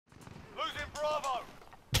Bravo.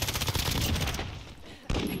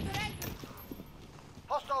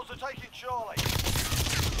 Hostiles are taking Charlie.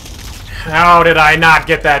 How did I not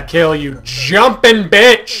get that kill, you jumping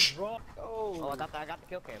bitch? Oh, I got the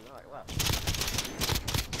kill cam. Alright, wow.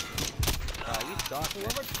 You suck, man.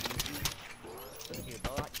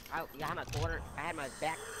 I had my corner. I had my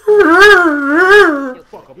back.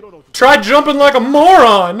 Try jumping like a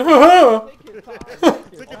moron.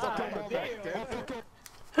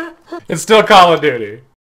 It's still Call of Duty.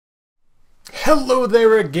 Hello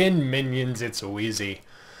there again, minions. It's Wheezy.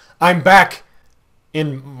 I'm back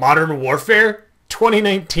in Modern Warfare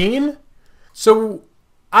 2019. So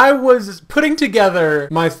I was putting together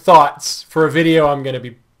my thoughts for a video I'm going to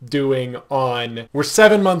be doing on... We're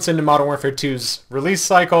 7 months into Modern Warfare 2's release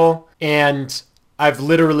cycle, and I've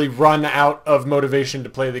literally run out of motivation to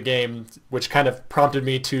play the game, which kind of prompted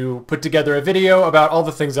me to put together a video about all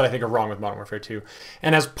the things that I think are wrong with Modern Warfare 2.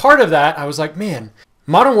 And as part of that, I was like, man,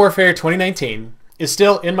 Modern Warfare 2019 is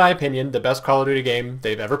still, in my opinion, the best Call of Duty game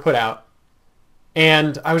they've ever put out.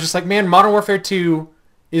 And I was just like, man, Modern Warfare 2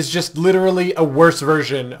 is just literally a worse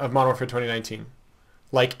version of Modern Warfare 2019.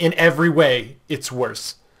 Like, in every way, it's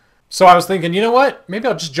worse. So I was thinking, you know what? Maybe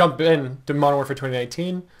I'll just jump in to Modern Warfare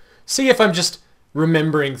 2019, see if I'm just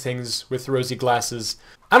remembering things with rosy glasses.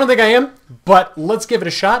 I don't think I am, but let's give it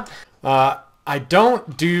a shot. I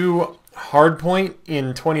don't do Hardpoint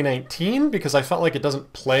in 2019 because I felt like it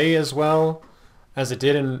doesn't play as well as it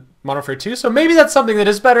did in Modern Warfare 2, so maybe that's something that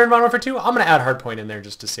is better in Modern Warfare 2. I'm going to add Hardpoint in there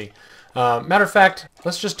just to see. Matter of fact,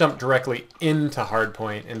 let's just jump directly into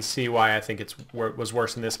Hardpoint and see why I think it was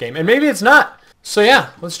worse in this game. And maybe it's not. So yeah,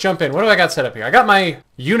 let's jump in. What do I got set up here? I got my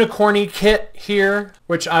unicorny kit here,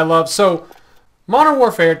 which I love. So Modern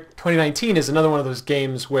Warfare 2019 is another one of those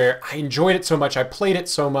games where I enjoyed it so much, I played it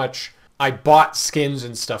so much, I bought skins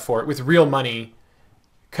and stuff for it with real money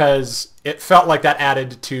because it felt like that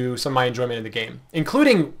added to some of my enjoyment of the game,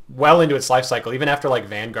 including well into its life cycle. Even after like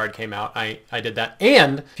Vanguard came out, I did that.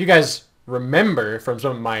 And if you guys remember from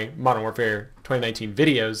some of my Modern Warfare 2019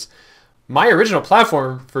 videos, my original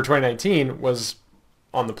platform for 2019 was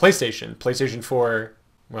on the PlayStation. PlayStation 4,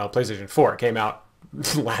 well, PlayStation 4 came out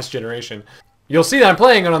last generation. You'll see that I'm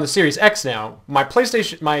playing it on the Series X now. My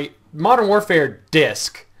Modern Warfare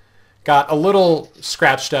disc got a little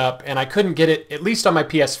scratched up, and I couldn't get it, at least on my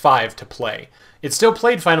PS5, to play. It still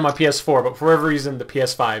played fine on my PS4, but for whatever reason, the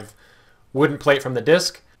PS5 wouldn't play it from the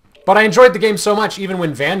disc. But I enjoyed the game so much, even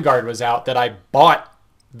when Vanguard was out, that I bought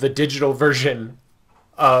the digital version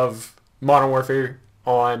of Modern Warfare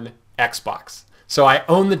on Xbox. So I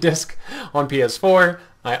own the disc on PS4.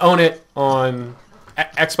 I own it on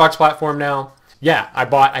Xbox platform now. Yeah,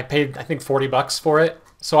 I paid, I think, 40 bucks for it.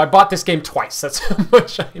 So I bought this game twice. That's how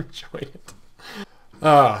much I enjoyed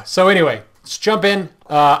it. So anyway, let's jump in.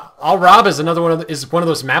 Al Rob is one of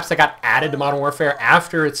those maps that got added to Modern Warfare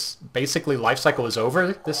after its basically life cycle was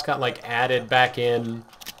over. This got like added back in,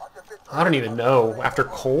 I don't even know, after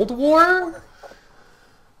Cold War?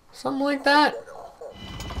 Something like that.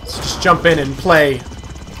 Let's just jump in and play.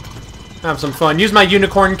 Have some fun. Use my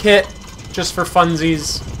unicorn kit just for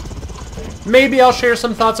funsies. Maybe I'll share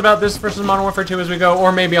some thoughts about this versus Modern Warfare 2 as we go,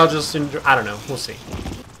 or maybe I'll just enjoy, I don't know. We'll see.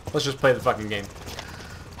 Let's just play the fucking game.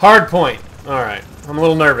 Hardpoint. Alright. I'm a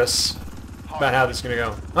little nervous about how this is going to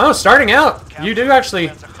go. Oh, starting out, you do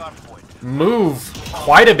actually move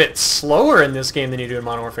quite a bit slower in this game than you do in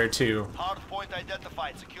Modern Warfare 2.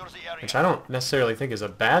 Which I don't necessarily think is a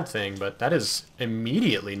bad thing, but that is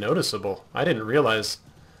immediately noticeable. I didn't realize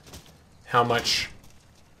how much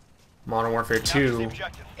Modern Warfare 2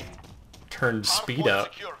 turned speed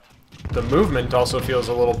up. The movement also feels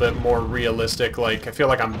a little bit more realistic, like I feel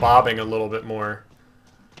like I'm bobbing a little bit more.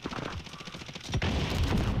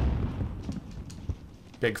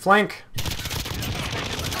 Big flank.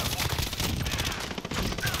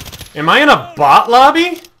 Am I in a bot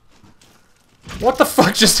lobby? What the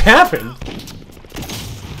fuck just happened?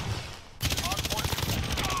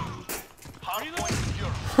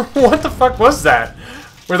 What the fuck was that?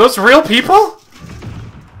 Were those real people?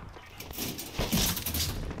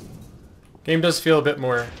 Game does feel a bit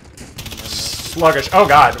more sluggish. Oh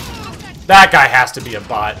god. That guy has to be a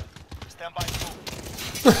bot.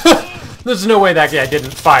 There's no way that guy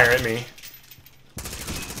didn't fire at me.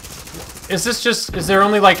 Is there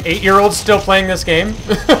only like 8-year-olds still playing this game?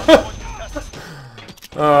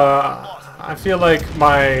 I feel like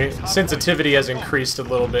my sensitivity has increased a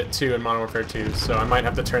little bit too in Modern Warfare 2, so I might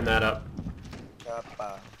have to turn that up.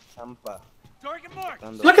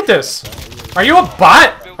 Look at this! Are you a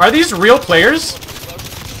bot? Are these real players?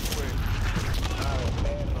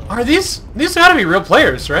 Are these gotta be real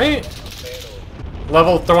players, right?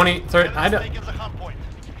 Level 20... I Taking the hard point.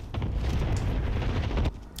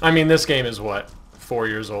 mean, this game is, what, 4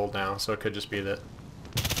 years old now, so it could just be that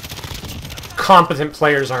competent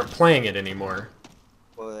players aren't playing it anymore.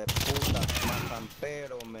 Hijo de puta, más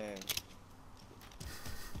campero, man.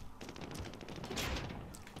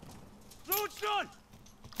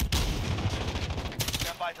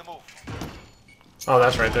 Stand by to move. Oh,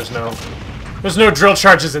 that's right, there's no drill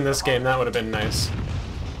charges in this game. That would have been nice.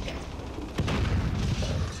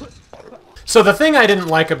 So the thing I didn't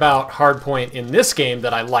like about Hardpoint in this game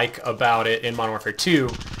that I like about it in Modern Warfare 2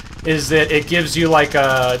 is that it gives you like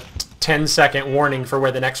a 10-second warning for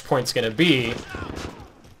where the next point's going to be.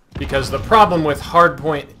 Because the problem with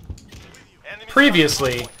Hardpoint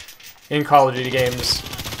previously in Call of Duty games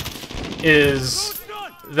is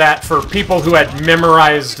that for people who had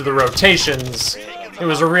memorized the rotations, it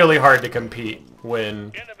was really hard to compete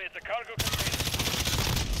when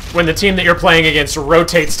the team that you're playing against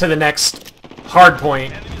rotates to the next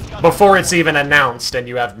hardpoint before it's even announced and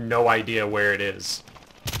you have no idea where it is.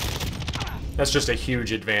 That's just a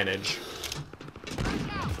huge advantage.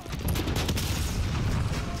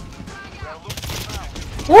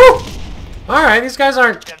 Woo! Alright, these guys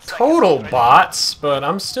aren't total bots, but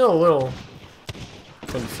I'm still a little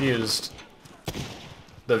confused.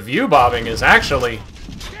 The view bobbing is actually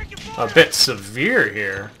a bit severe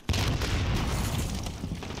here.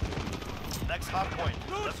 Next hard point.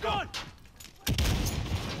 Let's go.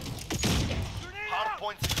 Hard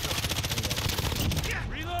point secure.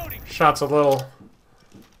 Reloading. Shot's a little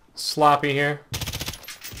sloppy here.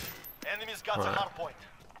 Enemies got the Alright. hard point.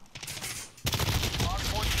 Hard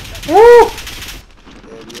point secure. Woo!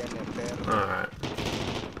 Que viene, perro. Alright.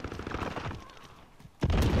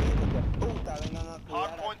 Hijos de puta, vengan a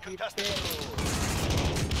Hard cuidar point aquí, contested. perro.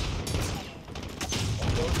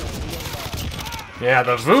 Yeah,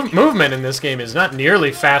 the movement in this game is not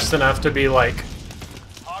nearly fast enough to be, like,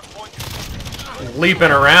 Hard point contested.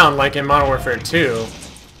 leaping around like in Modern Warfare 2.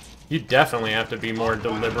 You definitely have to be more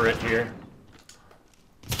deliberate here.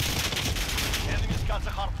 Enemies got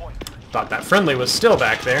the hard point. Thought that friendly was still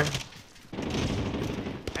back there.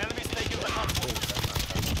 Enemies taking the hard point.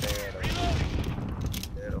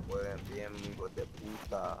 Pero jueguen bien, hijos de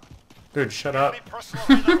puta. Dude, shut up. Enemy personal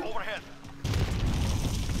radar overhead.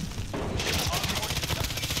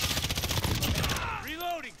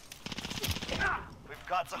 Reloading. We've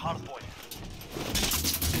got the hard point.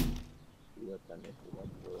 Yo también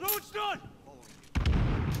jugando. Load's done.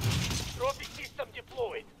 Trophy system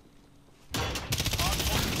deployed.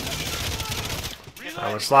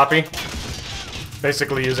 That was sloppy.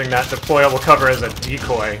 Basically using that deployable cover as a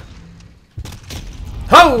decoy.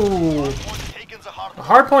 Ho! Taking the hard The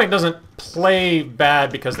hardpoint doesn't play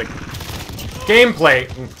bad because the gameplay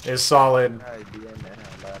is solid. Ay, viene a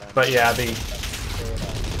la gran But yeah, the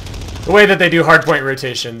way that they do hardpoint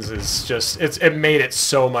rotations is just it made it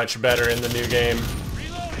so much better in the new game.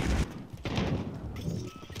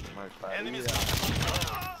 Enemies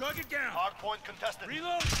malparida. Drag it down. Hard point contested.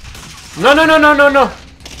 Reload. No, no, no, no, no, no.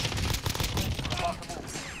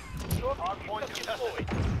 Hard point contested.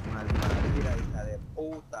 Malparida, hija de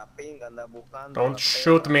puta, pinga, anda buscando. Don't la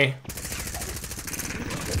shoot perra. me.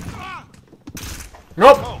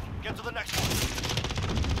 Nope. Go. Get to the next one.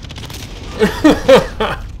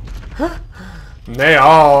 They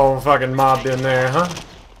all fucking mobbed in there, huh?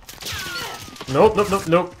 Nope, nope, nope,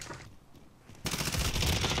 nope.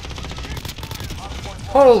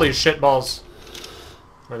 Holy shitballs.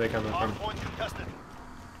 Where are they coming Hard from? point contested.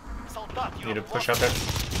 Soldat, you Need to have push lost. out there.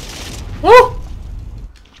 Woo!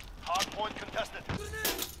 Hard point contested.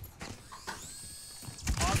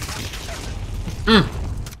 Hard point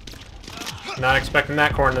contested. Not expecting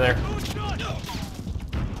that corner there.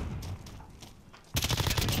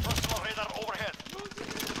 Personal radar overhead.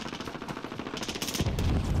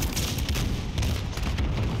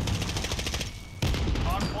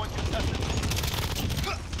 Hard point contested.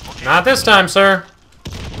 Not this time, sir.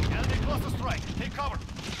 Enemy cluster strike. Take cover.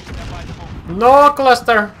 Stand by to move. No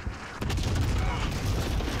cluster.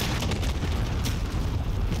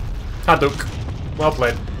 Hadouken. Well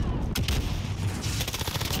played.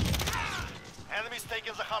 Enemies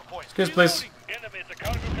taking the hard point. Excuse, please. Enemies the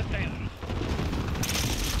cargo containers.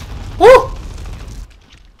 Woo!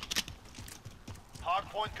 Hard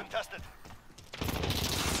point contested.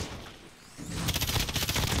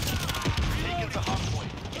 Taking the hard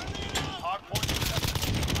point. Hard point contested.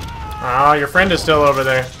 Ah, your friend is still over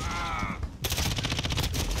there.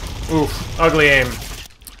 Oof. Ugly aim.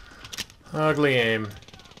 Ugly aim.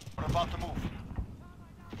 We're about to move.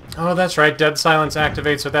 Oh, that's right. Dead silence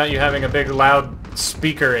activates without you having a big loud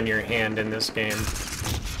speaker in your hand in this game.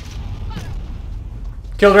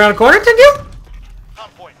 Killed around the corner, did you?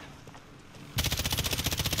 Hard point.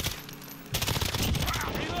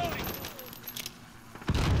 Reloading.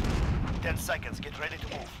 10 seconds. Get ready to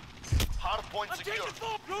move. Hard point secure.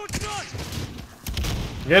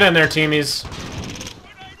 Get in there, teamies.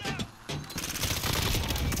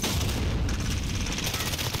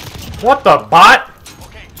 What the bot?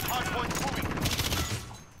 Okay, hard point moving.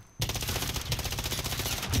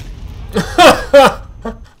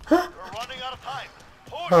 We're running out of time.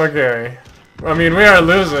 Push. Okay. I mean, we are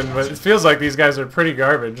losing, but it feels like these guys are pretty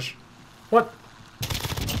garbage. What?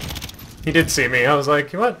 He did see me. I was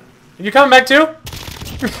like, what? You coming back too?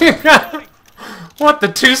 What, the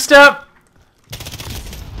two-step?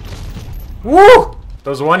 Woo!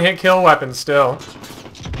 Those one-hit kill weapons still.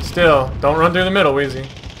 Still. Don't run through the middle, Wheezy.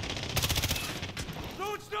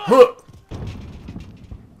 Huh.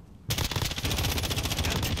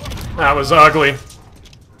 That was ugly.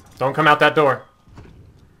 Don't come out that door.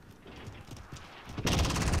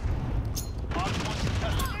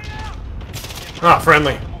 Ah,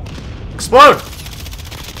 friendly. Explode!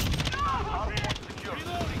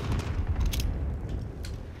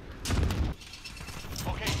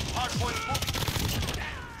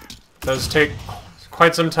 Does take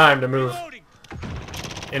quite some time to move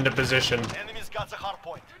into position. Enemy's got the hard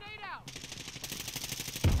point.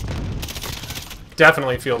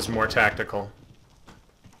 Definitely feels more tactical.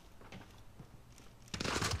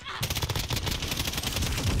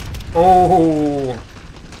 Oh!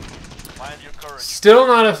 Find your courage. Still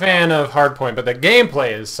not a fan of Hardpoint, but the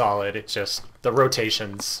gameplay is solid. It's just the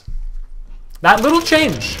rotations. That little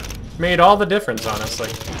change made all the difference, honestly.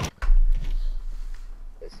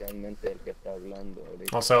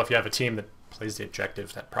 Also, if you have a team that plays the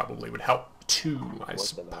objective, that probably would help too, I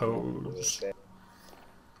suppose.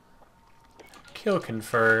 Kill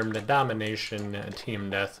confirmed, domination, team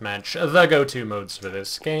deathmatch, the go-to modes for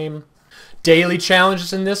this game. Daily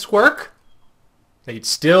challenges in this work. They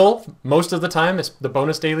still, most of the time, the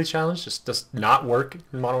bonus daily challenge just does not work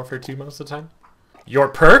in Modern Warfare 2 most of the time. Your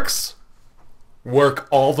perks work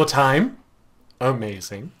all the time.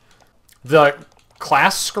 Amazing. The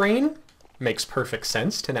class screen makes perfect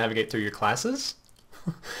sense to navigate through your classes.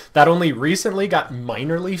 That only recently got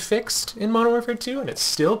minorly fixed in Modern Warfare 2, and it's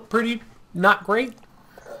still pretty not great.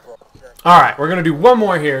 Alright, we're going to do one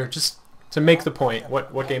more here, just to make the point.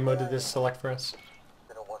 What game mode did this select for us?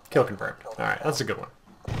 Kill confirmed. Alright, that's a good one.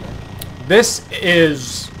 This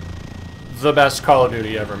is the best Call of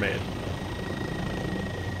Duty ever made.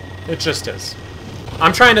 It just is.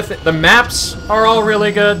 I'm trying to the maps are all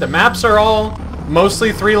really good. The maps are all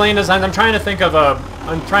mostly 3-lane designs. I'm trying to think of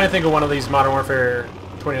one of these Modern Warfare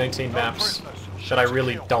 2019 maps that I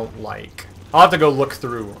really don't like. I'll have to go look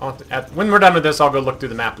through. When we're done with this, I'll go look through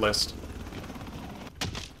the map list.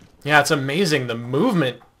 Yeah, it's amazing. The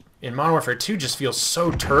movement in Modern Warfare 2 just feels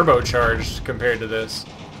so turbocharged compared to this.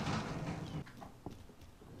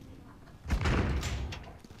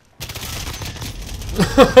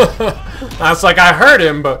 That's like, I heard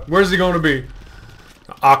him, but where's he going to be?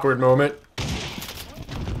 Awkward moment.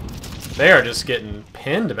 They are just getting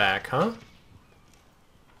pinned back, huh?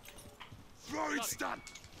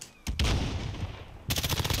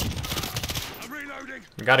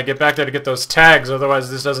 We gotta get back there to get those tags,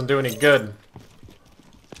 otherwise this doesn't do any good.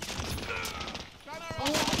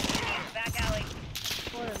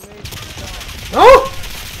 Oh!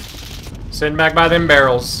 Sitting back by them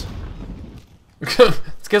barrels.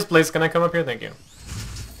 Excuse please, can I come up here? Thank you.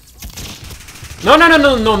 No, no, no,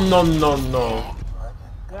 no, no, no, no, no.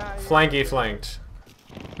 Flanky flanked.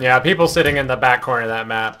 Yeah, people sitting in the back corner of that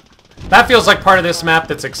map. That feels like part of this map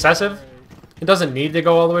that's excessive. It doesn't need to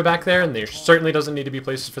go all the way back there, and there certainly doesn't need to be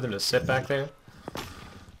places for them to sit back there.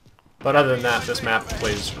 But other than that, this map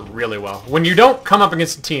plays really well. When you don't come up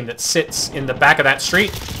against a team that sits in the back of that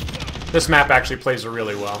street, this map actually plays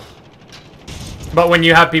really well. But when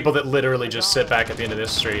you have people that literally just sit back at the end of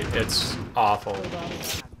this street, it's awful.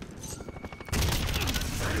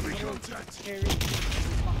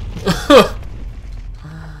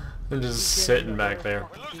 They're just sitting back there.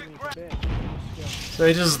 So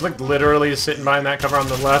they just like literally sitting behind that cover on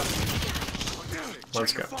the left.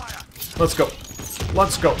 Let's go. Let's go.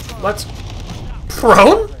 Let's go. Let's...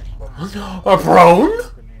 Prone? A prone?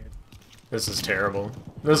 This is terrible.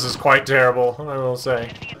 This is quite terrible, I will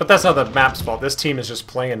say. But that's not the map's fault. This team is just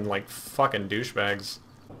playing like fucking douchebags.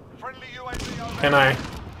 Can I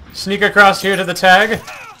sneak across here to the tag?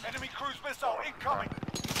 Enemy cruise missile incoming.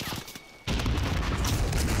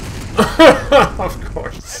 Of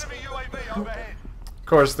course. Enemy UAV overhead. Of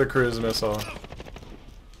course, the cruise missile.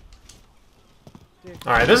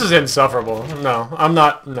 Alright, this is insufferable. No, I'm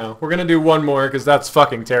not. No. We're gonna do one more because that's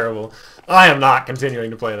fucking terrible. I am not continuing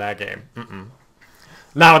to play that game.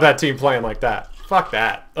 Not with that team playing like that. Fuck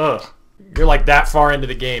that. Ugh. You're like that far into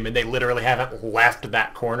the game and they literally haven't left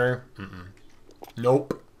that corner.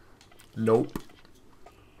 Nope. Nope.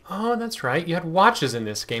 Oh, that's right. You had watches in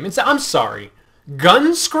this game. I'm sorry.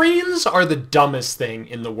 Gun screens are the dumbest thing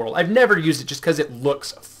in the world. I've never used it just because it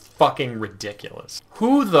looks fucking ridiculous.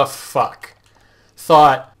 Who the fuck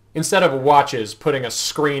thought instead of watches, putting a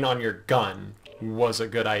screen on your gun was a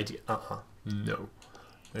good idea? No.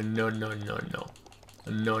 No, no, no, no.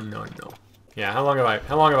 No, no, no. Yeah, how long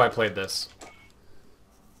have I played this?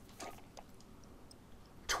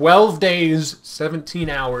 12 days, 17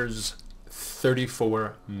 hours,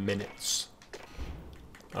 34 minutes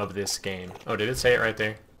of this game. Oh, did it say it right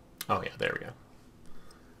there? Oh, yeah, there we go.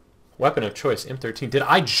 Weapon of choice, M13. Did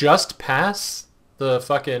I just pass the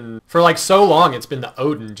fucking... For, like, so long, it's been the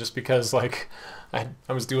Odin, just because, like, I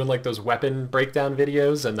was doing, like, those weapon breakdown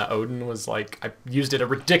videos, and the Odin was, like... I used it a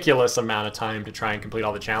ridiculous amount of time to try and complete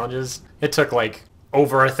all the challenges. It took, like,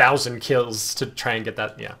 over 1,000 kills to try and get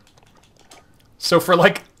that, yeah. So for,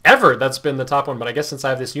 like, ever, that's been the top one, but I guess since I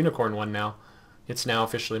have this unicorn one now, it's now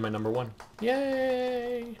officially my #1.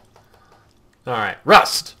 Yay! Alright,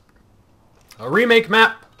 Rust. A remake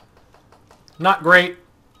map. Not great,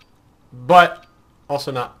 but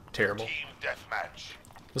also not terrible. Team deathmatch.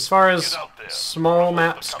 As far as small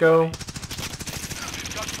maps go,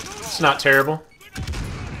 it's not terrible.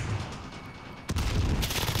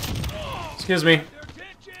 Excuse me.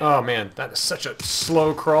 Oh man, that is such a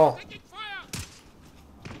slow crawl.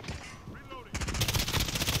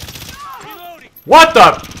 What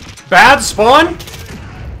the? Bad spawn?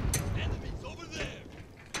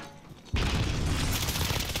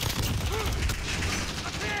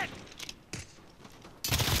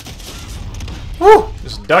 Woo!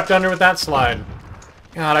 Just ducked under with that slide.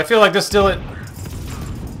 God, I feel like this still...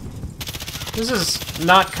 This is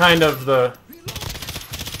not kind of the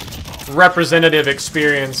representative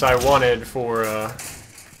experience I wanted for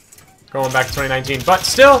going back to 2019, but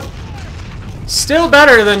still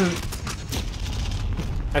better than...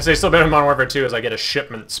 I say still better than Modern Warfare 2 as I get a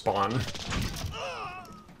shipment spawn.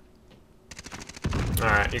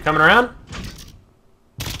 Alright, you coming around?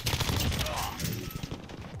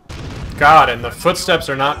 God, and the footsteps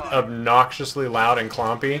are not obnoxiously loud and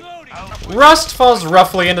clompy. Rust falls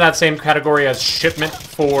roughly into that same category as Shipment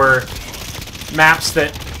for maps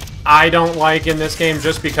that I don't like in this game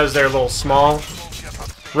just because they're a little small.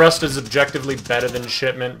 Rust is objectively better than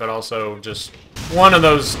Shipment, but also just one of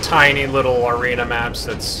those tiny little arena maps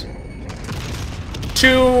that's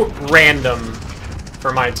too random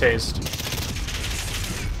for my taste.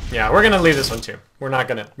 Yeah, we're gonna leave this one too. We're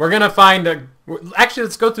gonna find a... Actually,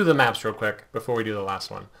 let's go through the maps real quick before we do the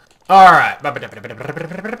last one. Alright.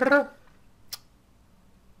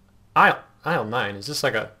 Aisle 9. Is this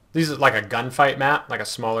like a... These are like a gunfight map? Like a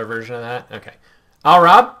smaller version of that? Okay. Al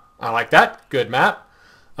Rob. I like that. Good map.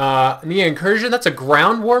 Nia Incursion. That's a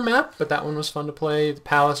ground war map, but that one was fun to play. The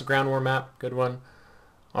Palace ground war map. Good one.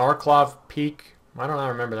 Arklov Peak. I don't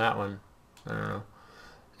remember that one. I don't know.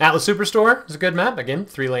 Atlas Superstore is a good map. Again,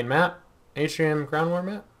 3-lane map. Atrium ground war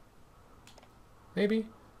map. Maybe.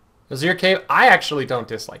 Azir Cave. I actually don't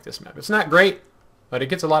dislike this map. It's not great, but it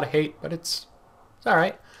gets a lot of hate, but it's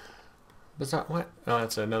alright. It's not what? Oh,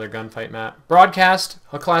 that's another gunfight map. Broadcast,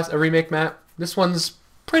 a remake map. This one's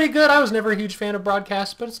pretty good. I was never a huge fan of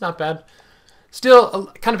Broadcast, but it's not bad. Still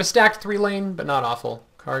kind of a stacked 3-lane, but not awful.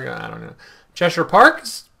 Cargo, I don't know. Cheshire Park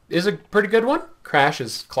is a pretty good one. Crash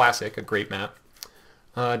is classic, a great map.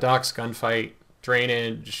 Docks, gunfight,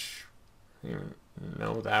 drainage.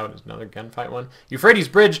 No, that was another gunfight one. Euphrates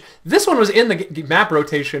Bridge. This one was in the map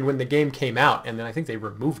rotation when the game came out, and then I think they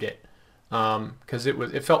removed it because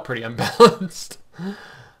it felt pretty unbalanced.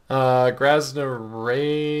 Grasna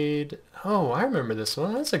Raid. Oh, I remember this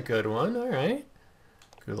one. That's a good one. All right.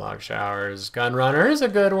 Gulag Showers. Gunrunner is a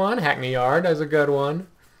good one. Hackney Yard is a good one.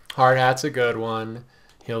 Hard Hat's a good one.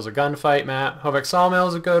 Hill's a gunfight map. Hovek Sawmill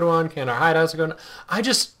is a good one. Kandar Hideout's a good one.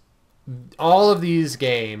 All of these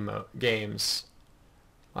games.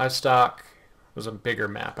 Livestock was a bigger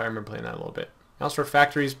map. I remember playing that a little bit. Elsewhere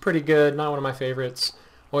Factory's pretty good. Not one of my favorites.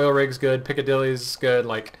 Oil Rig's good. Piccadilly's good.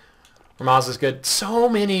 Like, Ramaz's good. So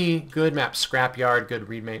many good maps. Scrapyard, good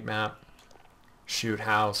remake map. Shoot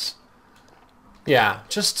House. Yeah,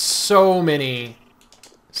 just so many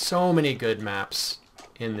good maps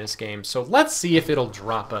in this game. So let's see if it'll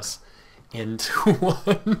drop us into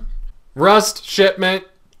one. Rust, Shipment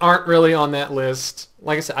aren't really on that list.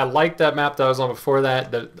 Like I said, I liked that map that I was on before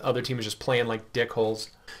that. The other team was just playing like dickholes.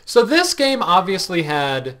 So this game obviously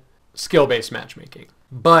had skill-based matchmaking,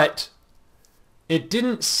 but it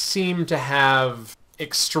didn't seem to have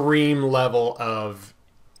extreme level of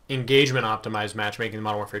engagement optimized matchmaking that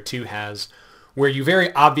Modern Warfare 2 has, where you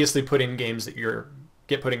very obviously put in games that you're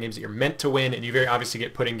meant to win, and you very obviously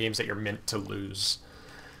get put in games that you're meant to lose.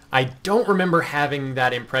 I don't remember having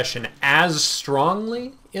that impression as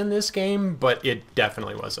strongly in this game, but it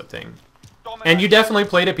definitely was a thing. And you definitely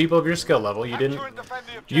played at people of your skill level. You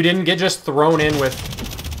didn't get just thrown in with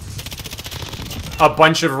a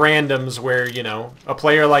bunch of randoms where, you know, a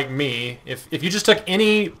player like me, if you just took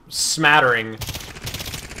any smattering...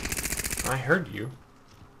 I heard you.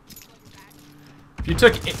 If you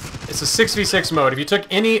took... It's a 6v6 mode. If you took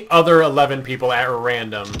any other 11 people at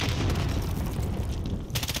random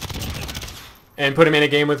and put them in a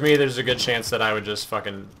game with me, there's a good chance that I would just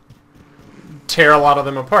fucking tear a lot of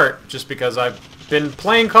them apart, just because I've been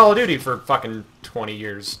playing Call of Duty for fucking 20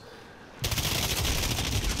 years.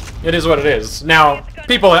 It is what it is. Now,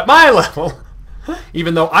 people at my level,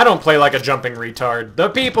 even though I don't play like a jumping retard, the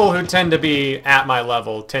people who tend to be at my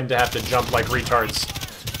level tend to have to jump like retards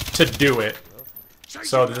to do it.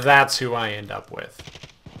 So that's who I end up with.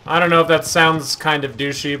 I don't know if that sounds kind of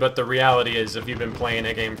douchey, but the reality is if you've been playing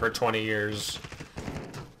a game for 20 years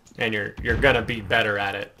and you're gonna be better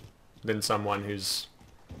at it than someone who's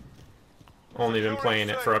only been playing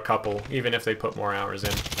it for a couple, even if they put more hours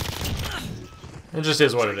in. It just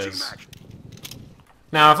is what it is.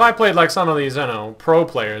 Now, if I played like some of these, I don't know, pro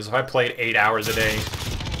players, if I played 8 hours a day,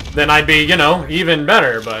 then I'd be, you know, even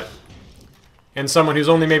better, but... And someone who's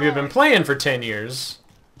only maybe been playing for 10 years,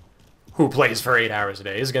 who plays for 8 hours a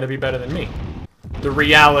day, is going to be better than me. The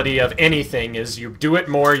reality of anything is you do it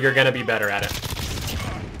more, you're going to be better at it.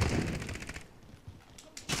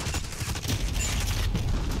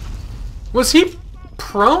 Was he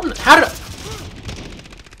prone? How did I...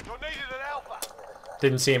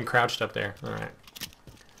 Didn't see him crouched up there. Alright.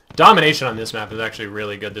 Domination on this map is actually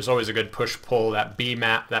really good. There's always a good push-pull. That B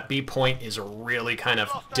map, that B point is really kind of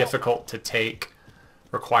difficult to take.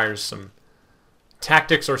 Requires some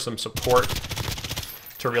tactics or some support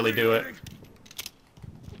to really do it.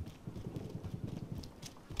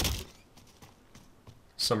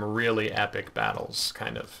 Some really epic battles,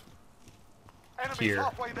 kind of, here.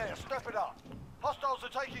 Halfway there. Step it up. Hostiles are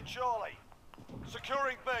taking Charlie.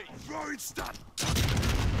 Securing B. Throwing stun.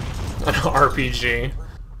 An RPG.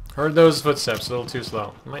 Heard those footsteps, a little too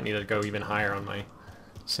slow. I might need to go even higher on my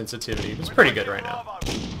sensitivity. It's pretty good right now.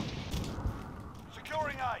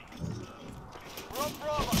 Securing A. We're on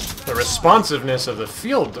Bravo. The responsiveness of the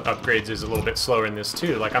field upgrades is a little bit slower in this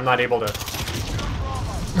too. Like I'm not able to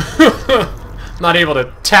not able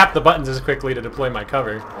to tap the buttons as quickly to deploy my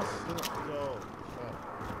cover.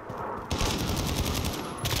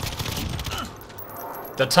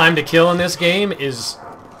 The time to kill in this game is,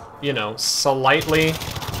 you know, slightly,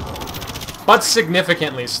 but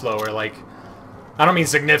significantly slower. Like, I don't mean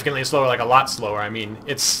significantly slower, like a lot slower. I mean,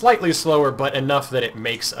 it's slightly slower, but enough that it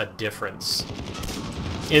makes a difference.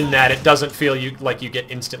 In that it doesn't feel like you get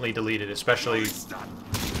instantly deleted, especially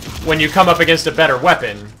when you come up against a better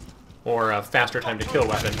weapon, or a faster time to kill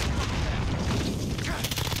weapon.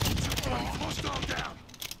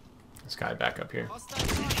 This guy back up here.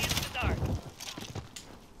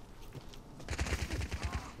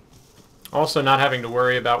 Also, not having to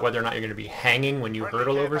worry about whether or not you're going to be hanging when you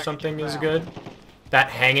hurtle over something is good. That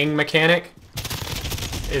hanging mechanic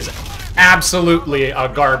is absolutely a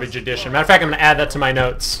garbage addition. Matter of fact, I'm going to add that to my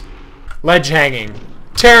notes. Ledge hanging.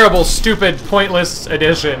 Terrible, stupid, pointless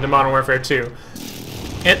addition to Modern Warfare 2.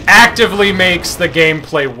 It actively makes the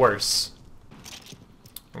gameplay worse.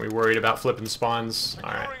 Are we worried about flipping spawns?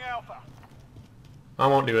 Alright. I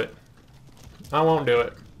won't do it. I won't do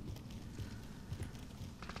it.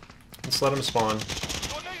 Let's let him spawn.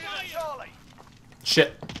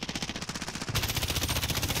 Shit.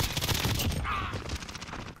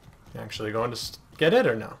 Actually going to get it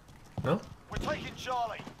or no? No? We're taking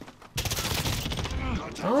Charlie.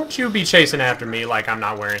 Don't you be chasing after me like I'm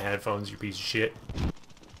not wearing headphones, you piece of shit.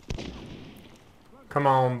 Come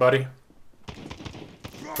on, buddy.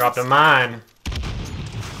 Dropped a mine.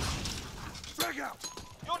 You're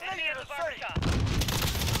needed at C.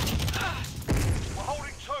 We're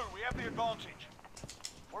holding 2. We have the advantage.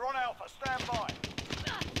 We're on Alpha. Stand by.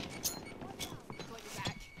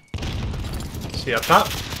 See up top?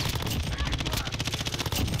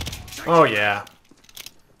 Oh yeah.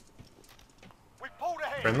 We pulled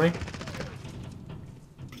ahead. Friendly?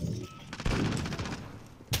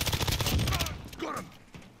 Got him.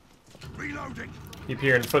 Reloading. Keep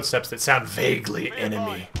hearing footsteps that sound vaguely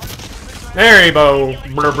enemy. There you go.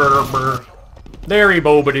 Brr, brr, brr. There he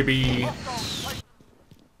bobity bee.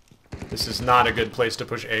 This is not a good place to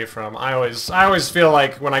push A from. I always feel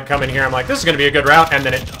like when I come in here, I'm like, this is gonna be a good route, and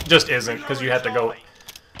then it just isn't, because you have to go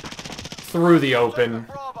through the open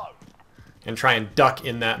and try and duck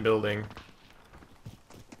in that building.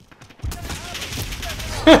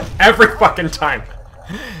 Every fucking time.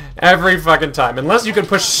 Every fucking time. Unless you can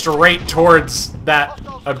push straight towards that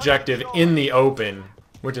objective in the open,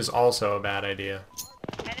 which is also a bad idea.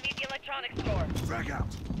 Enemy at the electronics store. Drag out.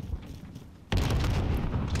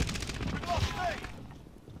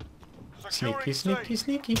 Sneaky, sneaky,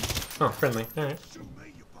 sneaky. Oh, friendly. Alright.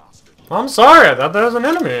 I'm sorry, I thought there was an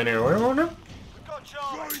enemy in here. What do you want to do? We've got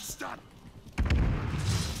Charlie.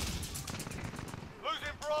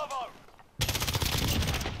 Losing Bravo.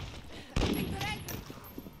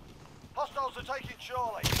 Hostiles are taking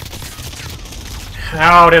Charlie.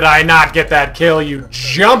 How did I not get that kill, you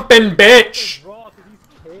jumping bitch?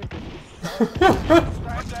 Stand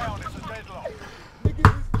down, it's a deadlock.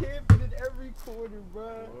 Niggas is camping in every corner,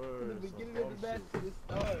 bruh. From the beginning of the match to the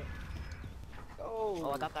start.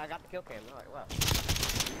 Oh, I got the kill cam. Alright, well.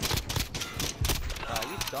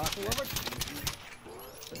 You stalking over?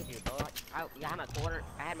 I had my corner.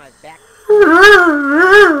 I had my back.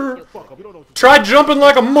 Try jumping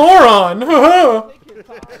like a moron.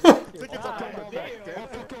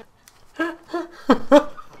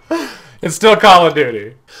 It's still Call of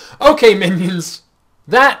Duty. Okay, minions.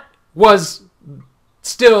 That was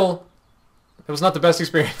still... It was not the best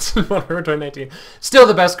experience in Modern Warfare 2019. Still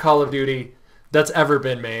the best Call of Duty that's ever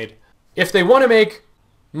been made. If they want to make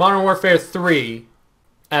Modern Warfare 3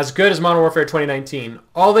 as good as Modern Warfare 2019,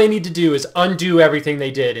 all they need to do is undo everything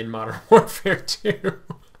they did in Modern Warfare 2.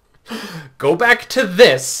 Go back to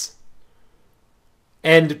this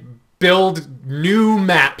and build new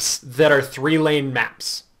maps that are 3-lane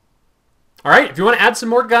maps. Alright, if you want to add some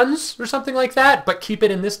more guns or something like that, but keep it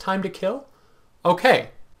in this time to kill, okay.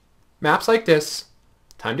 Maps like this,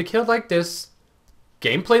 time to kill like this,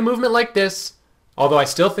 gameplay movement like this, although I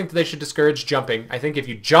still think that they should discourage jumping. I think if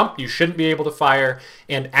you jump, you shouldn't be able to fire,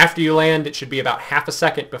 and after you land, it should be about half a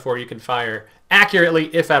second before you can fire accurately,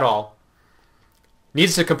 if at all.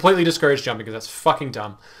 Needs to completely discourage jumping, because that's fucking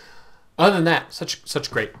dumb. Other than that, such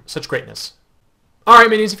greatness. Alright,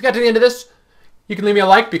 minions, if you got to the end of this, you can leave me a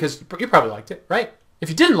like, because you probably liked it, right? If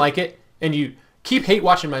you didn't like it, and you keep hate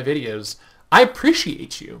watching my videos, I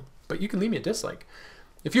appreciate you, but you can leave me a dislike.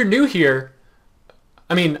 If you're new here,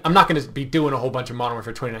 I mean, I'm not going to be doing a whole bunch of Modern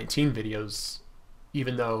Warfare 2019 videos,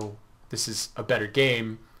 even though this is a better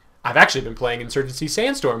game. I've actually been playing Insurgency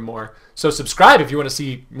Sandstorm more, so subscribe if you want to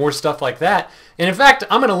see more stuff like that. And in fact,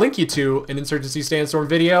 I'm going to link you to an Insurgency Sandstorm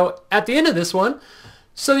video at the end of this one,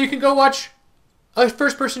 so you can go watch a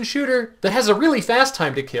first-person shooter that has a really fast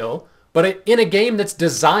time to kill, but in a game that's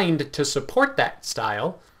designed to support that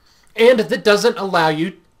style, and that doesn't allow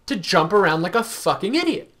you to jump around like a fucking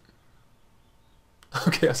idiot.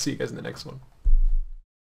 Okay, I'll see you guys in the next one.